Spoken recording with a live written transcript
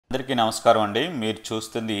అందరికీ నమస్కారం అండి. మీరు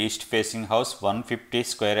చూస్తుంది east facing house 150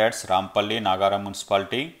 square yards Rampalli Nagaram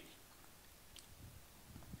municipality.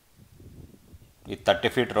 ఈ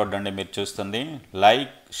 30 ఫీట్ రోడ్ అండి మీరు చూస్తుంది.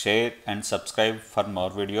 Like, share and subscribe for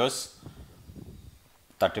more videos.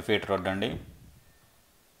 30 feet road అండి.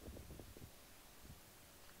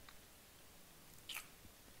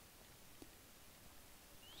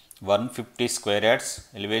 $150 స్క్వేర్ యార్డ్స్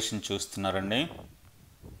ఎలివేషన్ చూస్తున్నారండి.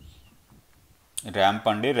 ర్యాంప్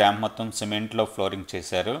అండి. ర్యాంప్ మొత్తం సిమెంట్లో ఫ్లోరింగ్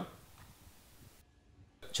చేశారు.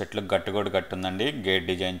 చెట్లకు గట్టు ఉందండి. గేట్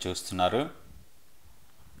డిజైన్ చూస్తున్నారు.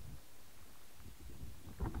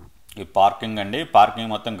 ఈ పార్కింగ్ అండి.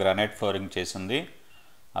 పార్కింగ్ మొత్తం గ్రానైట్ ఫ్లోరింగ్ చేసింది.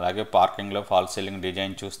 అలాగే పార్కింగ్లో ఫాల్ సీలింగ్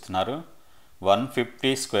డిజైన్ చూస్తున్నారు.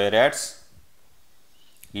 150 square yards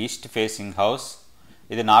east facing house.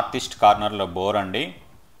 ఇది నార్త్ ఈస్ట్ కార్నర్లో బోర్ అండి.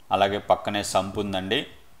 అలాగే పక్కనే సంప్ ఉందండి.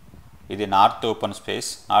 ఇది north open space.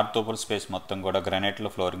 North open space మొత్తం కూడా గ్రానైట్లో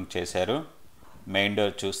ఫ్లోరింగ్ చేశారు. మెయిన్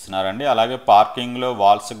డోర్ చూస్తున్నారండి. అలాగే పార్కింగ్లో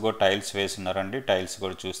వాల్స్కి కూడా టైల్స్ వేస్తున్నారండి. టైల్స్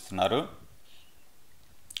కూడా చూస్తున్నారు.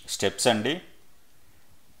 స్టెప్స్ అండి.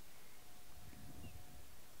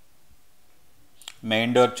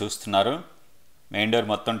 మెయిన్ డోర్ చూస్తున్నారు. మెయిన్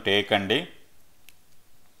డోర్ మొత్తం టేక్ అండి.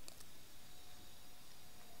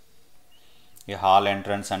 ఈ హాల్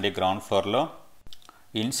ఎంట్రన్స్ అండి గ్రౌండ్ ఫ్లోర్లో.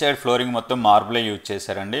 ఇన్సైడ్ ఫ్లోరింగ్ మొత్తం మార్బులే యూజ్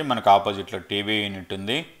చేశారండి. మనకు ఆపోజిట్లో టీవీ యూనిట్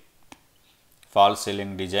ఉంది. Fall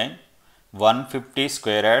ceiling design. 150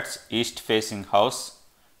 square yards east facing house.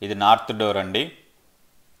 ఇది నార్త్ డోర్ అండి.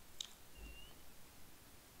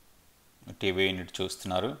 టీవీ యూనిట్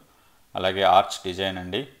చూస్తున్నారు. అలాగే ఆర్చ్ డిజైన్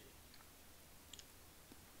అండి.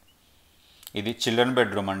 ఇది చిల్డ్రన్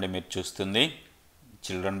బెడ్రూమ్ అండి మీరు చూస్తుంది.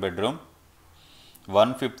 Children bedroom.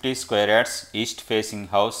 150 square yards east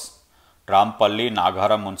facing house Rampalli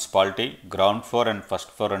Nagaram municipality. Ground floor and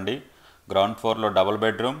first floor అండి. గ్రౌండ్ ఫ్లోర్లో double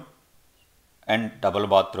bedroom and double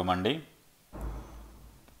bathroom అండి.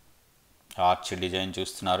 ఆర్చ్ డిజైన్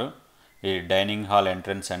చూస్తున్నారు. ఈ డైనింగ్ హాల్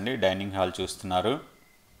ఎంట్రన్స్ అండి. డైనింగ్ హాల్ చూస్తున్నారు.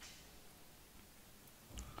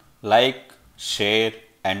 Like, share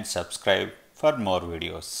and subscribe for more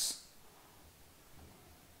videos.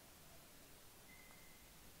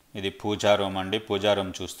 ఇది పూజా room అండి. పూజా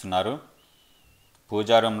room చూస్తున్నారు.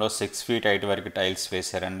 పూజా రూమ్లో 6 ఫీట్ హైట్ వరకు టైల్స్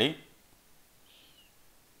వేశారండి.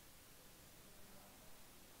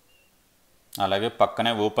 అలాగే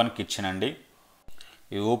పక్కనే ఓపెన్ కిచెన్ అండి.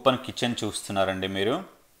 ఈ ఓపెన్ కిచెన్ చూస్తున్నారండి మీరు.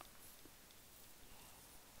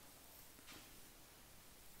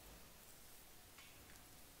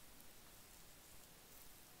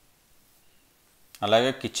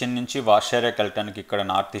 అలాగే కిచెన్ నుంచి వాష్ ఏరియాకి వెళ్ళటానికి ఇక్కడ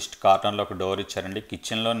నార్త్ ఈస్ట్ కార్నర్లో ఒక డోర్ ఇచ్చారండి.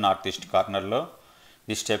 కిచెన్లో నార్త్ ఈస్ట్ కార్నర్లో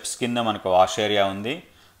ఈ స్టెప్స్ కింద మనకు వాష్ ఏరియా ఉంది.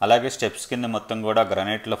 అలాగే స్టెప్స్ కింద మొత్తం కూడా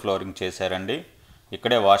గ్రానైట్లో ఫ్లోరింగ్ చేశారండి.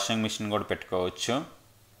 ఇక్కడే వాషింగ్ మిషన్ కూడా పెట్టుకోవచ్చు.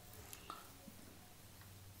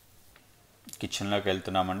 కిచెన్లోకి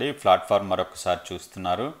వెళ్తున్నామండి. ప్లాట్ఫామ్ మరొకసారి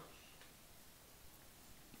చూస్తున్నారు.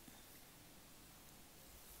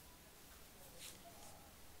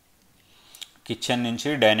 కిచెన్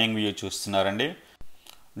నుంచి డైనింగ్ వ్యూ చూస్తున్నారండి.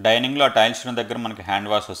 డైనింగ్లో టైల్స్ దగ్గర మనకి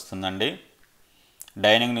హ్యాండ్ వాష్ వస్తుందండి.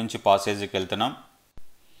 డైనింగ్ నుంచి పాసేజ్కి వెళ్తున్నాం.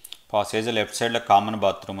 పాసేజ్ లెఫ్ట్ సైడ్లో కామన్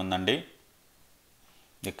బాత్రూమ్ ఉందండి.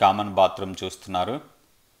 ఈ కామన్ బాత్రూమ్ చూస్తున్నారు.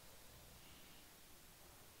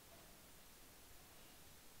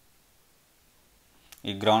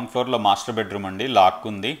 ఈ గ్రౌండ్ ఫ్లోర్లో మాస్టర్ బెడ్రూమ్ అండి. లాక్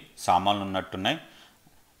ఉంది. సామాన్లు ఉన్నట్టున్నాయి.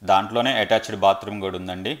 దాంట్లోనే అటాచ్డ్ బాత్రూమ్ కూడా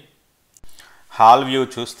ఉందండి. హాల్ వ్యూ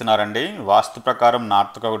చూస్తున్నారండి. వాస్తు ప్రకారం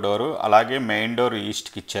నార్త్కి ఒక డోరు, అలాగే మెయిన్ డోర్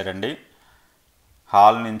ఈస్ట్కి ఇచ్చారండి.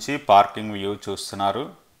 హాల్ నుంచి పార్కింగ్ వ్యూ చూస్తున్నారు.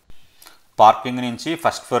 పార్కింగ్ నుంచి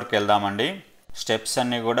ఫస్ట్ ఫ్లోర్కి వెళ్దామండి. స్టెప్స్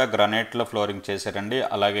అన్నీ కూడా గ్రానైట్లో ఫ్లోరింగ్ చేశారండి.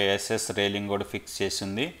 అలాగే ఎస్ఎస్ రైలింగ్ కూడా ఫిక్స్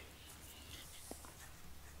చేసింది.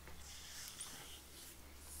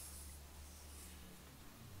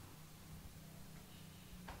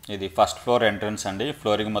 ఇది ఫస్ట్ ఫ్లోర్ ఎంట్రన్స్ అండి.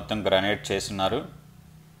 ఫ్లోరింగ్ మొత్తం గ్రానైట్ చేస్తున్నారు.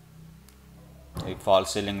 ఈ ఫాల్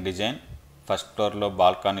సీలింగ్ డిజైన్ ఫస్ట్ ఫ్లోర్లో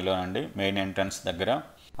బాల్కనీలోనండి, మెయిన్ ఎంట్రన్స్ దగ్గర.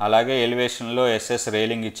 అలాగే ఎలివేషన్లో ఎస్ఎస్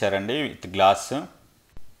రైలింగ్ ఇచ్చారండి విత్ గ్లాస్.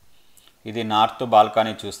 ఇది నార్త్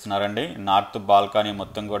బాల్కనీ చూస్తున్నారండి. నార్త్ బాల్కనీ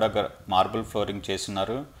మొత్తం కూడా మార్బుల్ ఫ్లోరింగ్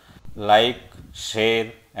చేస్తున్నారు. Like, share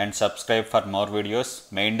and subscribe for more videos.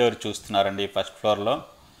 Main door చూస్తున్నారండి. ఫస్ట్ ఫ్లోర్లో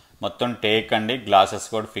మొత్తం టేక్ అండి. గ్లాసెస్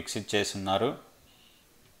కూడా ఫిక్స్ చేస్తున్నారు.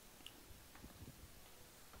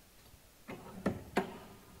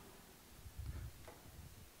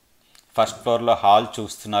 ఫస్ట్ ఫ్లోర్లో హాల్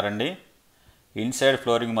చూస్తున్నారండి. ఇన్సైడ్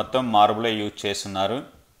ఫ్లోరింగ్ మొత్తం మార్బులే యూజ్ చేస్తున్నారు.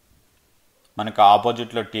 మనకు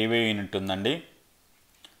ఆపోజిట్లో టీవీ యూనిట్ ఉందండి.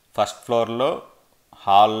 ఫస్ట్ ఫ్లోర్లో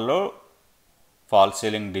హాల్లో ఫాల్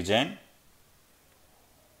సీలింగ్ డిజైన్.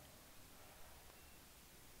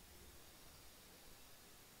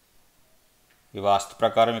 ఈ వాస్తు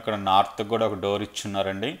ప్రకారం ఇక్కడ నార్త్ కూడా ఒక డోర్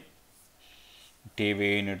ఇచ్చున్నారండి. టీవీ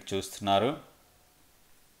యూనిట్ చూస్తున్నారు.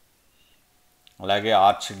 అలాగే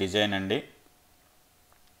ఆర్చ్ డిజైన్ అండి.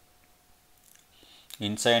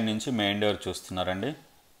 ఇన్సైడ్ నుంచి మెయిన్ డోర్ చూస్తున్నారండి.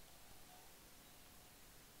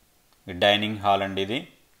 డైనింగ్ హాల్ అండి ఇది.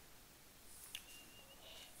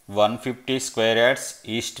 150 square yards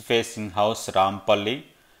east facing house Rampalli,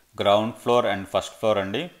 ground floor and first floor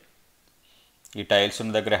అండి. ఈ టైల్స్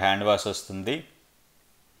ఉన్న దగ్గర హ్యాండ్ వాష్ వస్తుంది.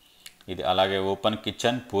 ఇది అలాగే ఓపెన్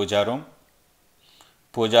కిచెన్,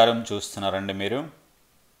 పూజా రూమ్ చూస్తున్నారండి మీరు.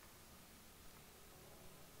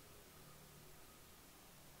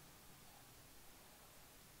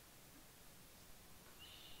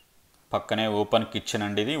 పక్కనే ఓపెన్ కిచెన్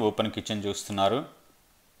అండి ఇది. ఓపెన్ కిచెన్ చూస్తున్నారు.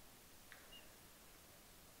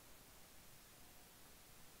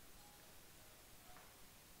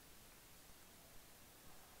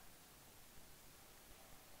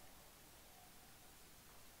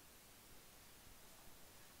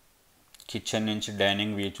 కిచెన్ నుంచి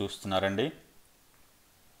డైనింగ్ వ్యూ చూస్తున్నారండి.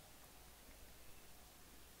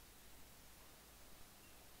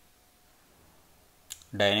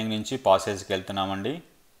 డైనింగ్ నుంచి పాసేజ్కి వెళ్తున్నామండి.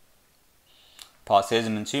 పాసేజ్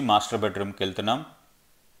నుంచి మాస్టర్ బెడ్రూమ్కి వెళ్తున్నాం.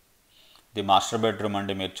 ఇది మాస్టర్ బెడ్రూమ్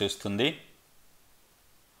అండి మీరు చూస్తుంది.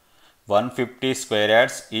 150 square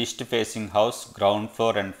yards east facing house, ground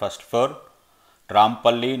floor and first floor,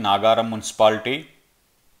 Rampalli, Nagaram municipality.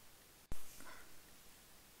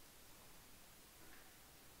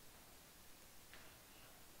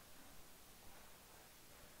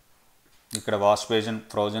 ఇక్కడ వాష్ బేసిన్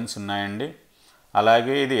ప్రొవిజన్స్ ఉన్నాయండి.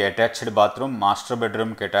 అలాగే ఇది అటాచ్డ్ బాత్రూమ్, మాస్టర్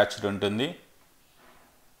బెడ్రూమ్కి అటాచ్డ్ ఉంటుంది.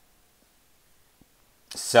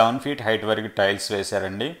 7 ఫీట్ హైట్ వరకు టైల్స్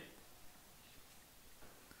వేశారండి.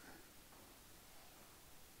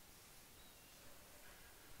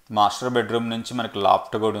 మాస్టర్ బెడ్రూమ్ నుంచి మనకి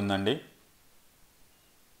లాఫ్ట్ కూడా ఉందండి.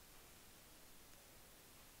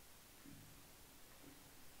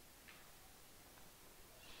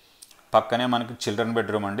 పక్కనే మనకి చిల్డ్రన్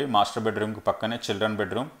బెడ్రూమ్ అండి. మాస్టర్ బెడ్రూమ్కి పక్కనే చిల్డ్రన్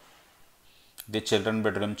బెడ్రూమ్. ఇది చిల్డ్రన్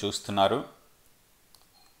బెడ్రూమ్ చూస్తున్నారు.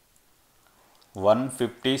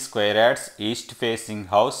 150 square yards east facing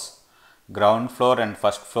house, ground floor and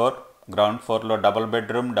first floor. Ground ఫ్లోర్లో డబుల్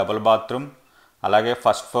బెడ్రూమ్, డబుల్ బాత్రూమ్. అలాగే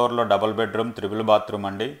ఫస్ట్ ఫ్లోర్లో డబుల్ బెడ్రూమ్, త్రిబుల్ బాత్రూమ్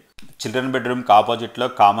అండి. చిల్డ్రన్ బెడ్రూమ్కి ఆపోజిట్లో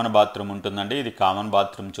కామన్ బాత్రూమ్ ఉంటుందండి. ఇది కామన్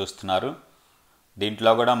బాత్రూమ్ చూస్తున్నారు.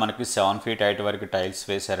 దీంట్లో కూడా మనకి 7 ఫీట్ హైట్ వరకు టైల్స్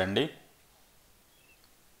వేశారండి.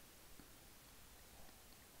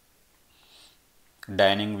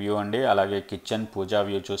 డైనింగ్ వ్యూ అండి. అలాగే కిచెన్, పూజా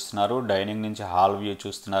వ్యూ చూస్తున్నారు. డైనింగ్ నుంచి హాల్ వ్యూ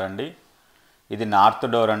చూస్తున్నారండి. ఇది నార్త్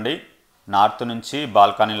డోర్ అండి. నార్త్ నుంచి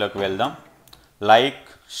బాల్కనీలోకి వెళ్దాం. Like,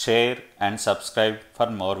 share and subscribe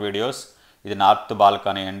for more videos. ఇది నార్త్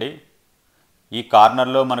బాల్కనీ అండి. ఈ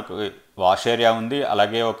కార్నర్లో మనకు వాష్ ఏరియా ఉంది.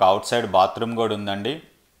 అలాగే ఒక అవుట్ సైడ్ బాత్రూమ్ కూడా ఉందండి.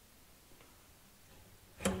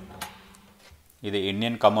 ఇది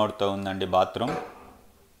ఇండియన్ కమోడ్తో ఉందండి బాత్రూమ్.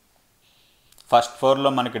 ఫస్ట్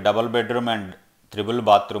ఫ్లోర్లో మనకి double bedroom and triple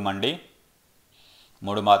bathroom అండి.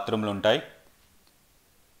 3 బాత్రూమ్లు ఉంటాయి.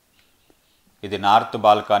 ఇది నార్త్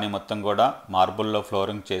బాల్కనీ మొత్తం కూడా మార్బుల్లో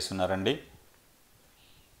ఫ్లోరింగ్ చేస్తున్నారండి.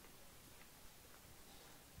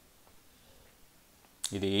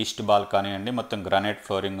 ఇది ఈస్ట్ బాల్కనీ అండి. మొత్తం గ్రానైట్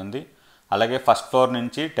ఫ్లోరింగ్ ఉంది. అలాగే ఫస్ట్ ఫ్లోర్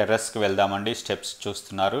నుంచి టెర్రస్కి వెళ్దామండి. స్టెప్స్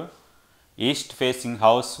చూస్తున్నారు. East facing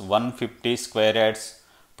house, 150 square yards.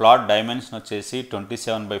 Plot dimension వచ్చేసి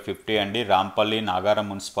 27/50 అండి. రాంపల్లి, నాగారం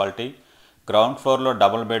మున్సిపాలిటీ. గ్రౌండ్ ఫ్లోర్లో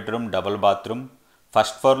double bedroom, double bathroom.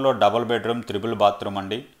 First ఫ్లోర్లో డబుల్ బెడ్రూమ్, త్రిబుల్ బాత్రూమ్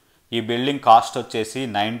అండి. ఈ బిల్డింగ్ కాస్ట్ వచ్చేసి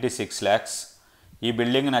 96 lakhs. ఈ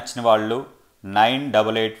బిల్డింగ్ నచ్చిన వాళ్ళు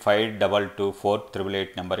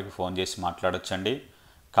 9885224888 నెంబర్కి ఫోన్ చేసి మాట్లాడొచ్చండి.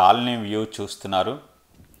 కాలనీ వ్యూ చూస్తున్నారు.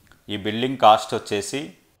 ఈ బిల్డింగ్ కాస్ట్ వచ్చేసి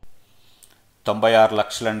 96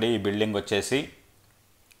 లక్షలండి. ఈ బిల్డింగ్ వచ్చేసి.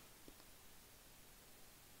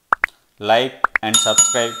 Like and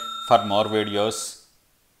subscribe for more videos.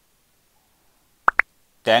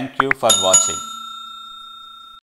 Thank you for watching.